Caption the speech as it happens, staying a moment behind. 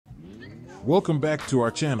Welcome back to our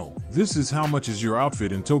channel. This is how much is your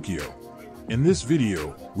outfit in Tokyo. In this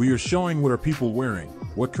video, we are showing what are people wearing,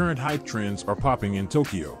 what current hype trends are popping in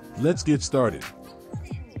Tokyo. Let's get started.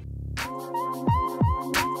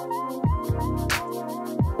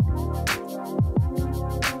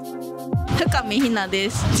 深見ひなで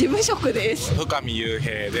す。事務職です。深見雄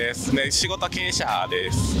平です。ね、仕事経営者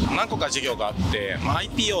です。何個か事業があって、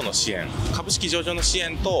IPO の支援、株式上場の支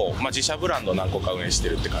援と、自社ブランド何個か運営して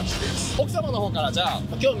るって感じです。奥様の方からじゃあ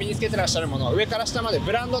今日身につけてらっしゃるものを上から下まで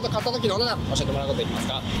ブランドと買った時のお値段教えてもらうことできます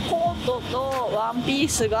か？コートとワンピー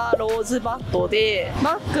スがローズバットで、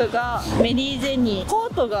バッグがメリーゼニー、コ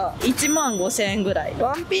ートが1万5000円ぐらい、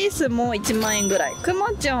ワンピースも1万円ぐらい、く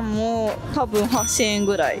まちゃんも多分8000円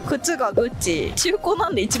ぐらい、靴がグッチ、中古な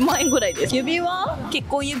んで1万円ぐらいです。指輪、結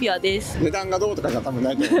婚指輪です。値段がどうとかじゃ多分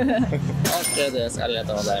ないと思う。OK です。ありが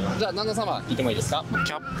とうございます。じゃあ旦那様聞いてもいいですか？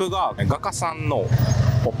キャップが画家さんの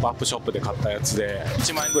ポップアップショップで買ったやつで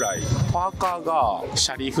1万円ぐらい、パーカーが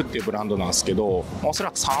シャリーフっていうブランドなんですけど、おそ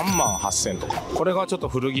らく3万8000とか、これがちょっと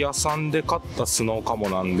古着屋さんで買ったスノーカ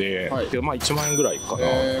モなんで、はい、で1万円ぐらいかな。か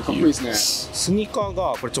っこいいですね。スニーカー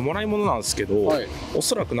がこれもらい物なんですけど、はい、お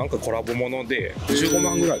そらくなんかコラボ物で15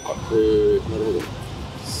万ぐらいかな。なるほど。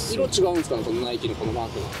色違うんですかね、このナイキのこのマー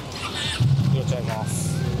クの。色違いま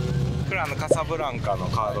す。これカサブランカの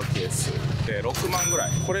カードケースで6万ぐら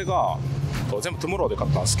い。これが全部トゥモローで買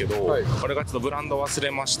ったんですけど、はい、これがちょっとブランド忘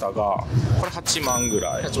れましたが、これ8万ぐ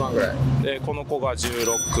らい。8万ぐらいで、この子が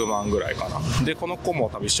16万ぐらいかな。で、この子も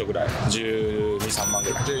多分一緒ぐらい、12、3万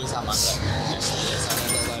ぐらい。12、3万ぐらい。ありがとう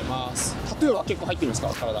ございます。タトゥーは結構入ってるんですか？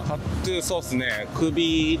体。タトゥー、そうですね。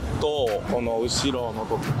首とこの後ろの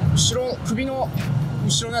とこ。首の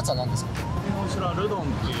後ろのやつは何ですか？首の後ろはルドンっ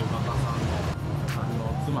ていう画家さんの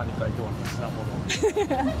妻に書いておる品物。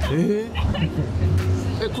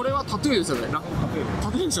これはタトゥーですよね。タ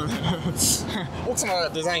トゥーですよね。奥様が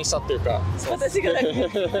デザインしたっていうか。私がだけ。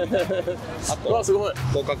あとはすごい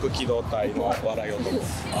互角機動隊の笑い男。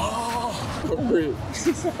ああ、かっこいい。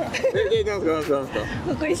なんですか。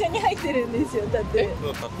ここ一緒に入ってるんですよ。だって。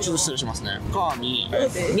ちょっと失礼しますね。川見、名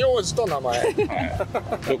字と名前。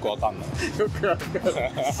よくわかんない。よくわかん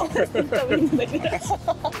ない。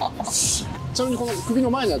ちなみにこの首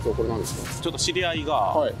の前のやつはこれ何ですか？ちょっと知り合い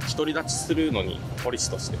が独り立ちするのにポリス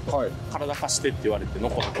として、体貸してって言われての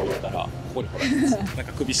このこ言ったらここにほらなん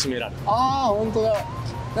か首絞められて、ああ本当だ。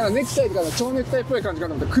なんかネクタイとかの蝶ネクタイっぽい感じか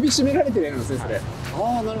と思ったら首絞められてるやつですね、それ。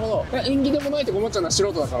ああなるほど。縁起でもないと思っちゃうのは素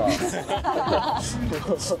人だから。なる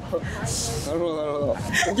ほど。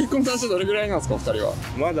お結婚されてどれぐらいなんですか、お二人は？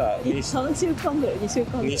まだ3週間ぐらい、2週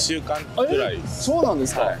間ぐらい。そうなんで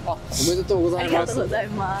すか。あ、おめでとうございます。ありがとうござい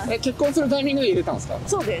ます。結婚するタイミングで入れたんですか？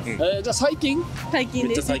そうです。じゃあ最近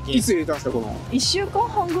です。いつ入れたんですか、この1週間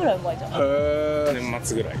半ぐらい前じゃない？年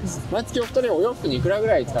末ぐらいです。毎月お二人お洋服にいくらぐ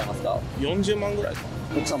らい使いますか？40万ぐらいかな。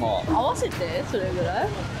奥様は合わせてそれぐらい？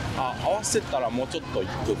合わせたらもうちょっとい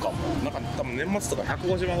くかも。なんか多分年末とか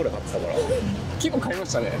150万ぐらい買ってたから結構買いま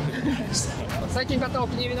したね。最近買ったお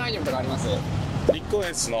気に入りのアイテムとかあります？リックエ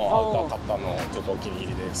ースのアウター買ったのちょっとお気に入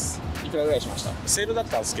りです。いくらぐらいしました？セールだっ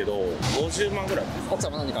たんですけど50万ぐらい。奥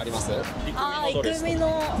様何かあります？イクミ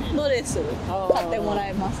のドレス買ってもら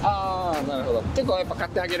います。ああなるほど。結構やっぱ買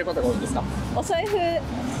ってあげることが多いんですか？お財布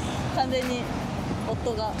完全に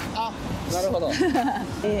夫が。あ、なるほど。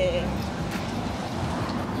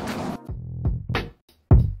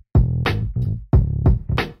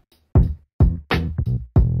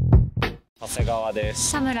長谷川で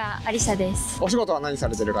す。田村ありさです。お仕事は何さ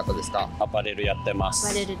れてる方ですか？アパレルやってます。ア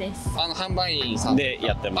パレルです。販売員さんで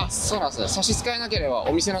やってます。そうなんですね。差し支えなければ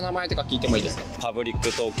お店の名前とか聞いてもいいですか？パブリッ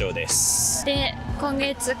ク東京です。で、今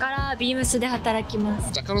月からビームスで働きま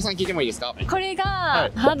す。じゃあ加納さん聞いてもいいですか？これが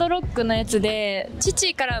ハードロックのやつで、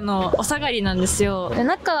父からのお下がりなんですよ。で、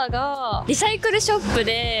中がリサイクルショップ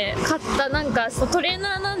で買ったなんかトレー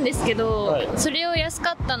ナーなんですけど、それを安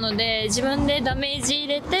かったので自分でダメージ入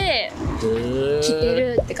れて着て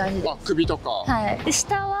るって感じで。あ、首とか。はい。で、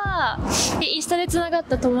下はインスタでつながっ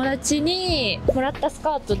た友達にもらったス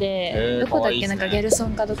カートで、どこだっけ、なんかギャルソ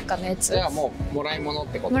ンかどっかのやつ。いや、もうもらい物っ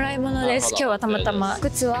てこと？もらい物です。今日はたまたま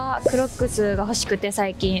靴はクロックスが欲しくて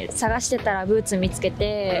最近探してたらブーツ見つけ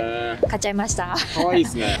て買っちゃいました。可愛いで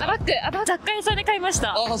すね。バッグ、雑貨屋さんで買いまし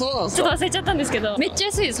た。あ、そうなんですか。ちょっと忘れちゃったんですけど、めっちゃ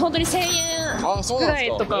安いです。本当に1000円ぐらい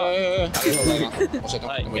とか。ありがとうございます。教えて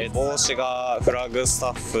もらってもいいですか？帽子がフラグスタ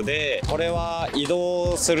ッフで、これは移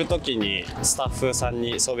動するときにスタッフさん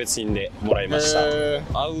に送別品でもらいました。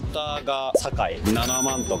アウターが堺7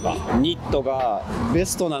万とか、ニットがベ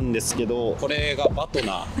ストなんですけど、これがバト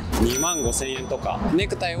ナー2万5,000円とか、ネ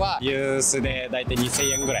クタイはユースで大体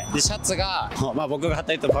2,000円ぐらいで、シャツが、まあ、僕が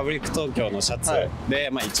働いてるパブリック東京のシャツで、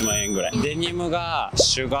まあ、1万円ぐらい、デニムが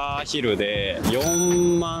シュガーヒルで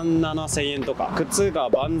4万7,000円とか、靴が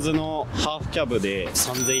バンズのハーフキャブで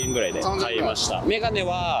3,000円ぐらいで買いました。メガネ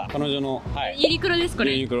は彼女の、ユニクロです。こ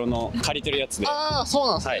れユニクロの借りてるやつで。ああ、そう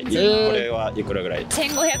なんですか。はい、これはいくらぐらい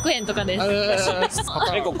？1500円とかです。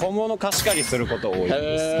結構小物貸し借りすること多い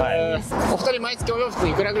です。お二人毎月お洋服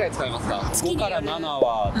いくらぐらい使いますか？5から7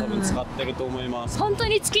は多分使ってると思います。本当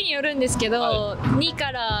に月によるんですけど、2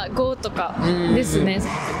から5とかですね。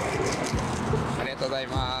ありがとうござい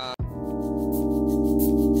ます。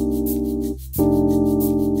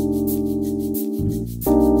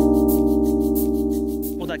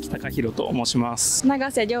高弘と申します。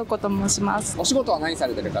永瀬涼子と申します。お仕事は何さ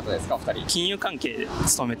れてる方ですか、お二人？金融関係で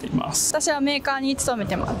勤めています。私はメーカーに勤め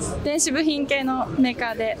てます。電子部品系のメーカ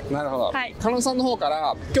ーで。なるほど。はい。加納さんの方か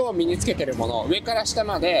ら今日身につけてるもの、上から下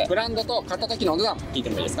までブランドと買った時のお値段聞いて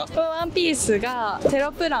もいいですか？このワンピースがテ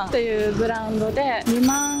ロプランというブランドで2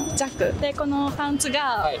万弱で、このパンツ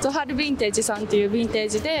がゾハルヴィンテージさんっていうヴィンテー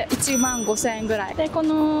ジで1万5,000円ぐらいで、こ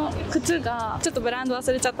の靴がちょっとブランド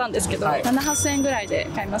忘れちゃったんですけど、7、8,000円ぐらいで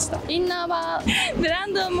買いました。インナーはブラ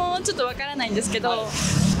ンドもちょっとわからないんですけど、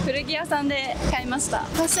古着屋さんで買いました。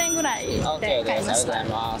8,000円ぐらいで買いました。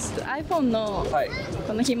iPhone の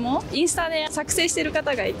この紐、インスタで作成してる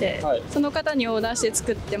方がいて、その方にオーダーして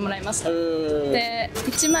作ってもらいました。で、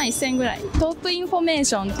1万1,000円ぐらい。トープインフォメー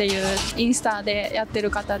ションっていうインスタでやって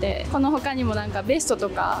る方で、この他にもなんかベストと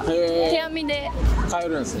か手編みで買え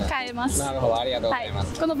るんですね。買えます。なるほど、ありがとうございま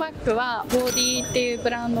す。このバッグはボーディーっていうブ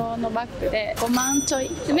ランドのバッグで5万ちょい。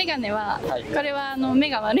でメガネは、これは目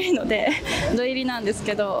が悪いので土入りなんです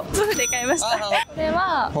けど、ツフで買いました。これ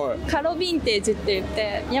はカロヴィンテージって言っ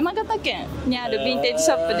て山形県にあるヴィンテージ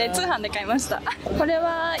ショップで通販で買いました。これ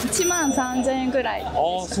は1万3,000円ぐらい。ああ、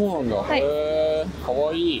そうなんだ。はい。か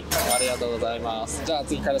わいい。ありがとうございます。じゃあ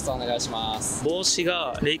次カルさんお願いします。帽子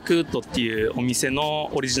がレイクウッドっていうお店の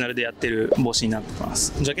オリジナルでやってる帽子になってま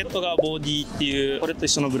す。ジャケットがボーディーっていうこれと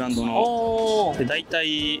一緒のブランドので、大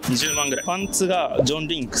体20万ぐらい。パンツがジョン・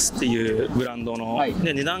リンクスっていうブランドの、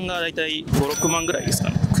で値段が大体5、6万ぐらいですか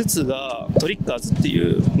ね。靴がトリッカーズって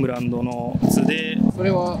いうブランドの靴で。そ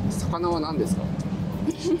れは魚は何ですか？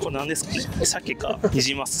これ何ですかね。鮭かニ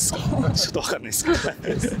ジマスですか。ちょっとわかんないですけど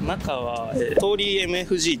中はトーリー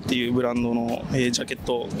MFG っていうブランドのジャケッ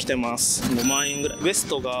トを着てます。5万円ぐらい。ベス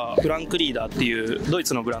トがフランクリーダーっていうドイ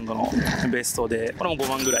ツのブランドのベストで、これも5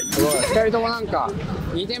万ぐらい。2人ともなんか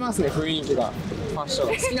似てますね、雰囲気が。ファッション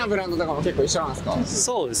好きなブランドとかも結構一緒なんですか？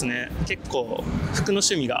そうですね、結構服の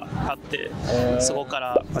趣味があって、そこか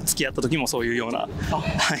ら付き合った時もそういうような、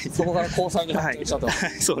そこから交際に発展したと。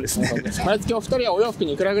そうですね。毎月お二人はお洋服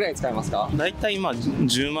にいくらぐらい使いますか？大体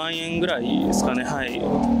10万円ぐらいですかね。はい。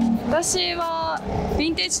私はヴ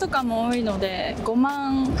ィンテージとかも多いので5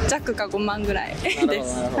万弱か5万ぐらいで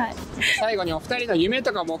す。最後にお二人の夢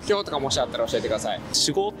とか目標とかもしあったら教えてください。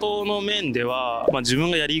仕事の面では、自分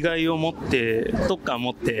がやりがいを持って特感を持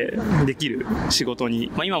ってできる仕事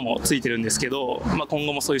に、今もついてるんですけど、今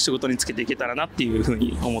後もそういう仕事につけていけたらなっていうふう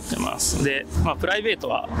に思ってます。で、プライベート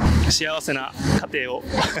は幸せな家庭を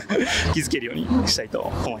築けるようにしたいと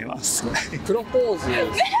思います。プロポーズ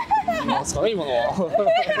なんですかね、今のは。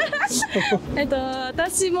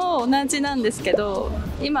私も同じなんですけど、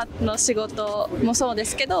今の仕事もそうで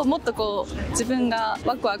すけど、もっとこう自分が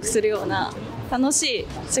ワクワクするような楽しい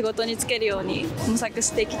仕事に就けるように模索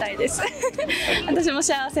していきたいです私も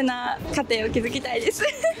幸せな家庭を築きたいです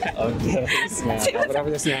ブラ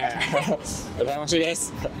ブですね羨ましいで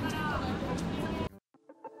す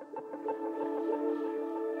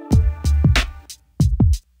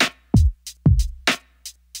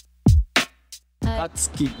あつ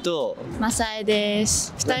きとマサエで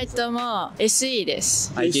す。2人とも SE で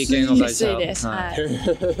す。IT 系の会社 SE です。はい。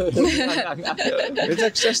めち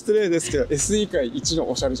ゃくちゃ失礼ですけど SE 界一の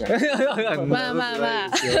おしゃれじゃないまあ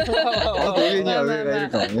上には上がいる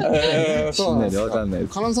かもね。そうなんですわかんないで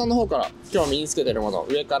す。カナンさんの方から今日身につけてるもの、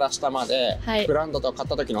上から下までブランドと買っ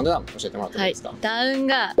た時のお値段教えてもらっていいですか？ダウン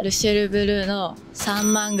がルシェルブルーの3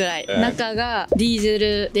万ぐらい、中がディーゼ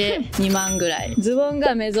ルで2万ぐらい、ズボン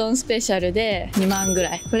がメゾンスペシャルで2万ぐ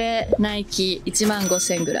らい。これナイキ1万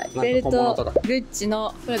5000ぐらい。ベルト本物とかグッチ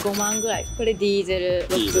のこれ5万ぐらい。これディーゼル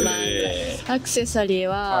6万ぐらい。アクセサリー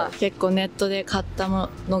は結構ネットで買ったも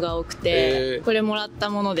のが多くて、これもらった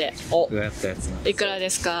ものでやったやつな。いくらで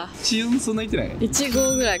すか？チオンそんな言ってない1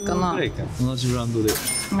号ぐらいかな。同じブランドで。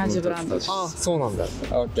同じブランド。あ、そうなんだ。オ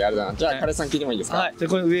ッケー、ありがとうございます。じゃあ、彼さん聞いてもいいですか？はい。で、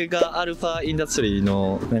これ上がアルファインダストリー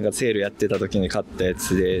のなんかセールやってた時に買ったや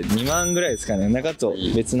つで、2万ぐらいですかね。中と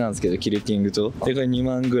別なんですけど、キルティングと。で、これ2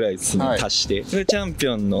万ぐらいですね、足して。これチャンピ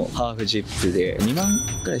オンのハーフジップで、2万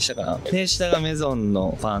ぐらいしたかな。で、下がメゾン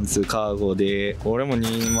のパンツカーゴで、これも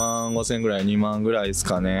2万5千ぐらい、2万ぐらいです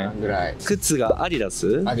かね。ぐらい。靴がアディダ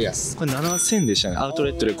ス？アディダス。これ7000でしたね。アウト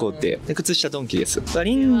レットで買うて。で、靴下ドンキです。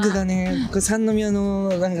リングがね、これ三宮の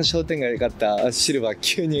なんか商店街で買ったシルバー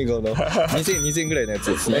925の2000ぐらいのや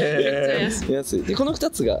つですね。安い。で、この2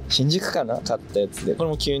つが新宿かな買ったやつで、これ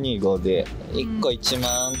も925で、1個1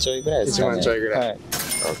万ちょいぐらいですかね。1万ちょいぐらい。はい。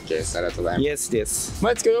オッケーです。ありがとうございます。イエスです。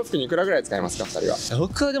毎月お洋服にいくらぐらい使いますか、2人は？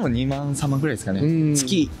僕はでも2万3万ぐらいですかね。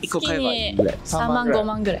月1個買えばいいぐらい。3万5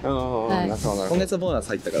万ぐらい。今月はボーナス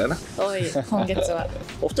入ったからな。多い、今月は。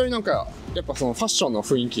お二人なんかやっぱそのファッションの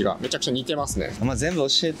雰囲気がめちゃくちゃ似てますね。まあ全部教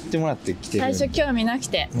えてもらってきてる。最初興味なく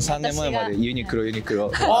て。3年前までユニク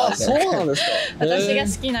ロ。あ、そうなんですか。私が好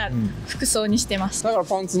きな服装にしてます。だから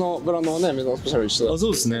パンツのブランドもね、メゾンスペシャル一緒だ。あ、そ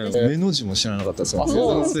うですね。目の字も知らなかったです。あ、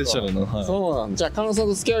そうなんですか。スペシャルの。はい。そうなん。じゃあ彼女さん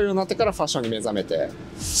と付き合うようになってからファッションに目覚めて。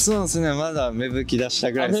そうですね。まだ芽吹き出し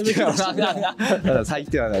たぐらいですけど。まだ咲い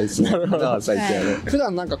てはないですね。まだ咲いてはない。普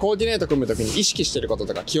段なんかコーディネート組むときに意識してること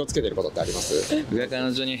とか気をつけてることってあります？上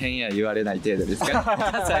彼女に変や言われない程度です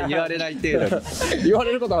か？言われない程度。言わ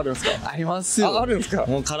れることあるんですか？ありますよ。あるんですか？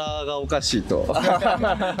もうカラーがおかしいと。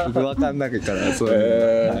僕分かんなくからそう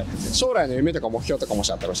いう。将来の夢とか目標とかも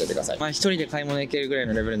しあったら教えてください。まあ一人で買い物行けるぐらい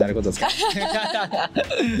のレベルになることですか？そ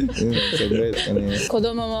れぐらいですかね。子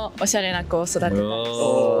供もおしゃれな子を育てたい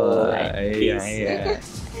です。いやいや。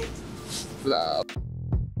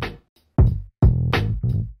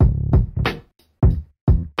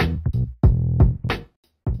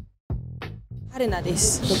春菜で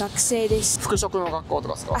す。学生です。服飾の学校と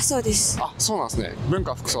かですか？あ、そうです。あ、そうなんですね。文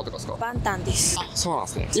化服装とかですか？バンタンです。あ、そうなん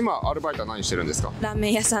ですね。今アルバイトは何してるんですか？ラーメ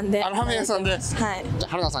ン屋さんで。ラーメン屋さんで。はい。じゃあ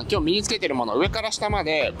春菜さん、今日身につけてるもの上から下ま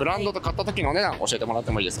でブランドと買った時のお値段教えてもらって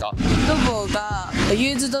もいいですか？ロゴが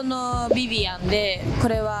ユーズドのビビアンで、こ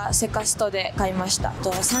れはセカストで買いました。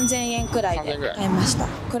3000円くらいで買いました。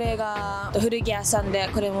これが古着屋さんで、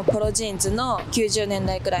これもポロジーンズの90年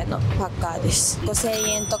代くらいのパッカーです。5000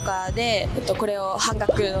円とかで、これを半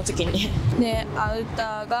額の時にで、アウ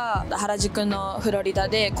ターが原宿のフロリダ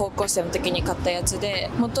で高校生の時に買ったやつで、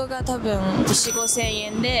元が多分4、5000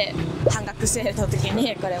円で半額セールの時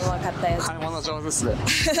にこれも買ったやつ。買い物上手ですね。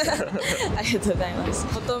ありがとうございます。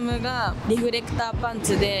ボトムがリフレクターパン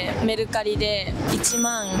ツで、メルカリで1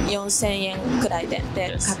万4000円くらいで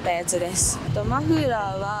買ったやつです。マフ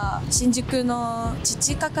ラーは新宿の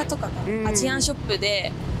チカカとかアジアンショップ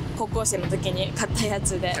で高校生の時に買ったや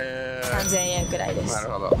つで3000円くらいです。なる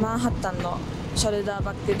ほど。マンハッタンのショルダー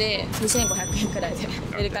バッグで2500円くらいで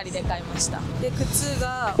メルカリで買いました。で、靴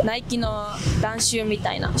がナイキのランシューみ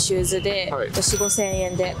たいなシューズで、4、5000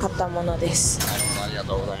円で買ったものです。なるほど、ありが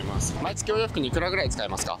とうございます。毎月お洋服にいくらぐらい使い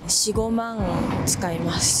ますか？4、5万使い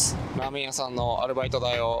ます。ラーメン屋さんのアルバイト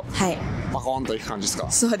代をバコーンといく感じですか？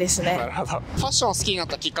そうですね。なるほど。ファッション好きになっ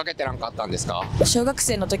たきっかけって何かあったんですか？小学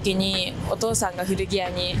生の時にお父さんが古着屋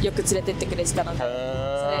によく連れてってくれてたので、そ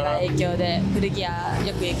れが影響で古着屋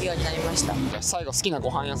よく行くようになりました。最後好きなご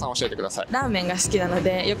飯屋さん教えてください。ラーメンが好きなの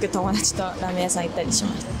で、よく友達とラーメン屋さん行ったりし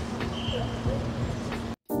ます。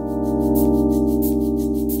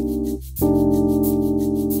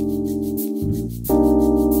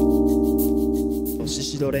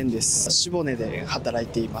宍戸蓮です。シボネで働い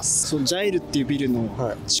ています。そのジャイルっていうビル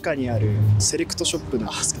の地下にあるセレクトショップなん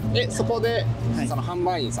ですけど、そこで、その販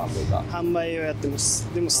売員さんというか販売をやってます。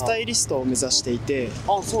でもスタイリストを目指していて、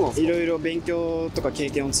そうなんですか？いろいろ勉強とか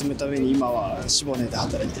経験を積むために今はシボネで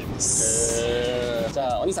働いています。じ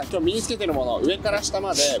ゃあお兄さん、今日身につけてるもの上から下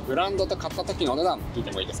までブランドと買った時のお値段聞い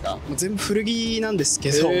てもいいですか？全部古着なんです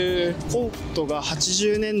けど、コートが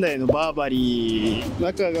80年代のバーバリー、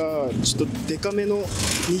中がちょっとデカめの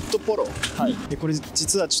ニットポロ、でこれ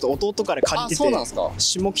実はちょっと弟から借りてて、そうなんですか？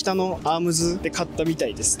下北のアームズで買ったみた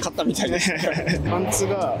いです。買ったみたいですパンツ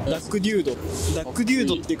がダックデュードっ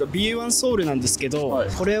ていうか BA1 ソールなんですけど、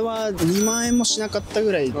これは2万円もしなかった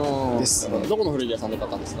ぐらいですね。どこの古着屋さんで買っ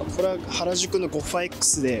たんですか？これは原宿のゴッファ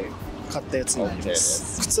X で買ったやつなんで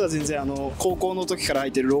す。靴は全然高校の時から履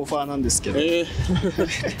いてるローファーなんですけど、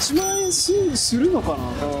1万円するのか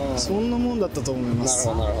な、そんなもんだったと思います。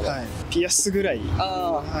なるほどなるほど、はい、ピアスぐらいかな、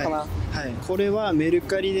はい、これはメル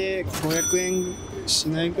カリで500円し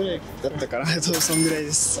ないぐらいだったかなそんぐらい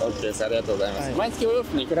です。 OK です、ありがとうございます。毎月お洋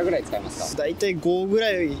服にいくらぐらい使いますか？だいたい5ぐ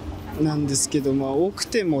らいなんですけど、多く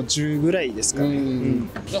ても10ぐらいですかね。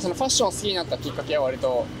じゃあそのファッションを好きになったきっかけは割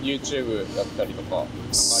と YouTube だったりとかあり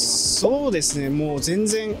ます？そうですね、もう全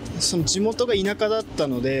然その地元が田舎だった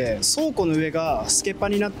ので、倉庫の上がスケパ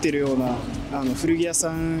になってるような古着屋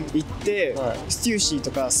さん行って、ステューシーと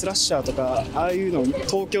かスラッシャーとかああいうのを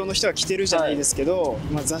東京の人が着てるじゃないですけど、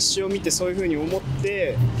雑誌を見てそういう風に思っ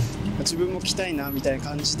て自分も着たいなみたいな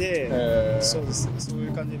感じで、そうですね、そうい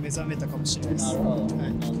う感じで目覚めたかもしれないです。なるほど、はい、あ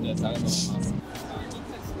りがとうございます。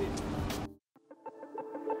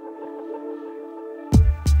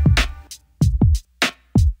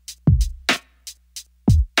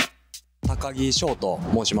高木翔と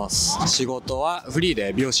申します。仕事はフリー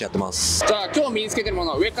で美容師やってます。じゃあ今日身につけてるも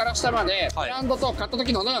の上から下までブランドと買った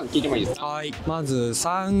時のお値段聞いてもいいですか？はい、まず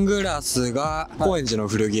サングラスが高円寺の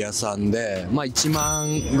古着屋さんで、1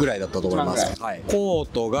万ぐらいだったと思います。はい、コー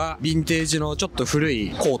トがヴィンテージのちょっと古い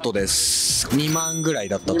コートです。2万ぐらい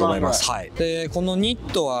だったと思います。はい、でこのニ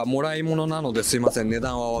ットはもらい物なのですいません、値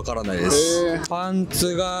段はわからないです。パン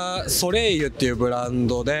ツがソレイユっていうブラン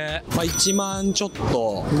ドで、1万ちょっ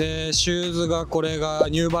とで、シューズがこれが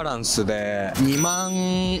ニューバランスで2万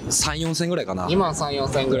3、4千ぐらいかな。2万3、4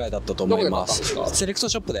千ぐらいだったと思います。セレクト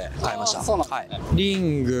ショップで買いました。はい、リ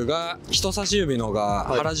ングが人差し指のが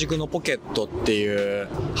原宿のポケットっていう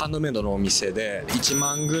ハンドメイドのお店で1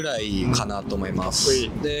万ぐらいかなと思います。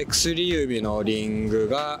で薬指のリング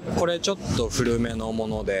がこれちょっと古めのも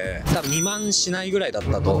ので多分2万しないぐらいだっ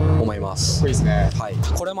たと思います。いいですね。はい、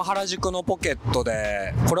これも原宿のポケット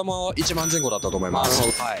でこれも1万前後だったと思います。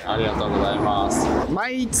はい、ありがとうございます。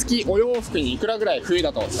毎月お洋服にいくらぐらい冬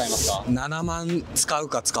だと使いますか？7万使う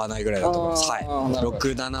か使わないぐらいだと思います。はい、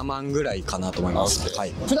6、7万ぐらいかなと思います。は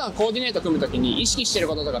い、普段コーディネート組むときに意識してる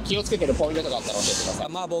こととか気をつけてるポイントとかあったら教えてください。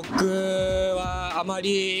僕はあま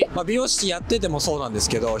り、美容師やっててもそうなんです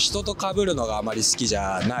けど、人と被るのがあまり好きじ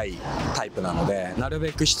ゃないタイプなので、なる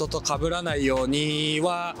べく人と被らないように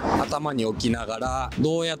は頭に置きながら、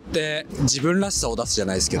どうやって自分らしさを出すじゃ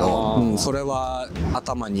ないですけど、それは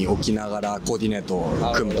頭に置きながらコーディネート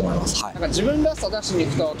を組むと思います。はい、なんか自分らしさ出しに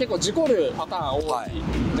行くと結構事故るパターン多いじゃ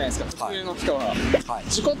ないですか、普通の人は。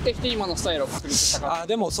事故ってきて今のスタイルを確立したか。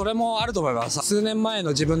でもそれもあると思います。数年前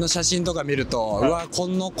の自分の写真とか見ると、うわこ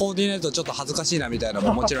のコーディネートちょっと恥ずかしいなみたいなの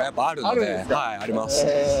ももちろんやっぱあるのではい、あります。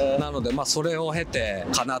なのでそれを経て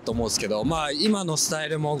かなと思うんですけど、今のスタイ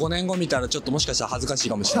ルも5年後見たらちょっともしかしたら恥ずかしい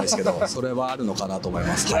かもしれないですけどそれはあるのかなと思い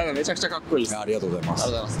ます。はい、めちゃくちゃかっこいいです。ありがとうございます。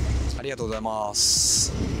ありがとうございま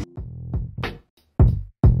す。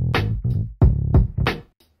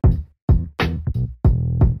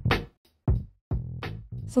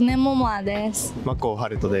曽根桃亜です。マコハ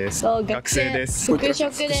ルトです。学生です。服飾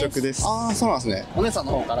です。ああ、そうなんですね。お姉さん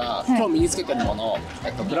の方から今日身につけてるもの、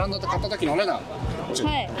ブランドで買った時のお値段教えても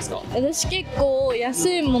いいですか？私結構安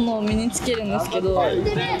いものを身につけるんですけど、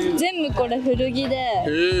全部これ古着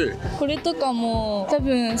で、これとかも多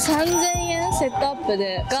分3000円セットアップ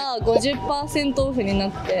でが 50% オフにな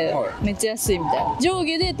ってめっちゃ安いみたいな。上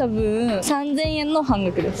下で多分3000円の半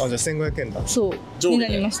額です。じゃあ1500円だ。そうにな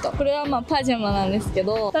りました。これはパジャマなんですけ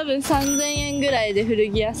ど、多分3000円ぐらいで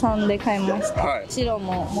古着屋さんで買いました。白の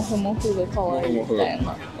モフモフが可愛いみたい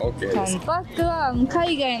な感じ。バッグは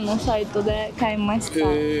海外のサイトで買いまし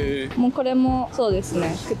た。もうこれもそうです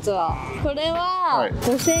ね。靴はこれは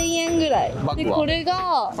5000円ぐらいで、これ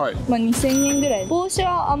が2000円ぐらい。帽子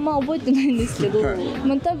はあんま覚えてないんですけど、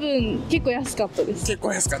多分結構安かったです。結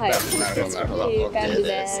構安かった。なるほどなるほど。っていう感じ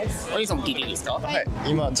です。お兄さんも聞いていいですか？はい。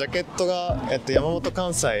今ジャケットが山本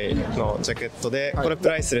関西のジャケットで、これプ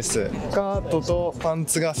ライスレス。スカートとパン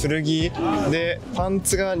ツが古着で、パン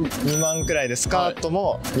ツが2万くらいで、スカート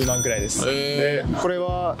も2万くらいです。でこれ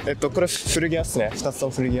はこれ古着屋ですね。2つと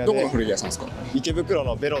も古着屋で。どこの古着屋さんですか？池袋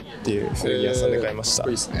のベロっていう古着屋さんで買いました。い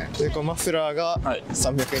いですね。でこのマフラーが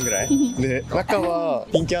300円ぐらいで、中は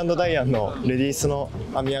ピンキー&ダイアンのレディースの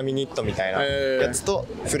網編みニットみたいなやつと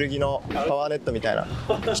古着のパワーネットみたいな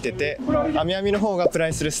着てて、網編みの方がプラ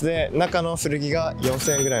イスレスで、中の古着が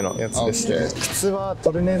4000円ぐらいのやつです。靴は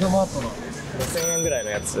トルネードマートの5000円ぐらい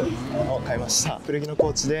のやつを買いました。古着のコ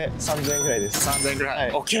ーチで3000円ぐらいです。3000円ぐら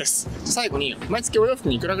い、はい、 OK です。最後に毎月お洋服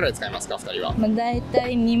にいくらぐらい使いますか、2人は。まあ、大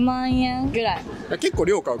体2万円ぐらい。結構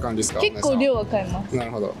量買う感じですか？結構量は買います。な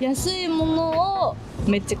るほど。安いものを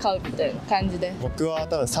めっちゃ買うみたいな感じで。僕は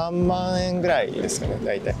多分3万円ぐらいですかね、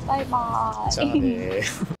大体。バイバーイ。じゃあね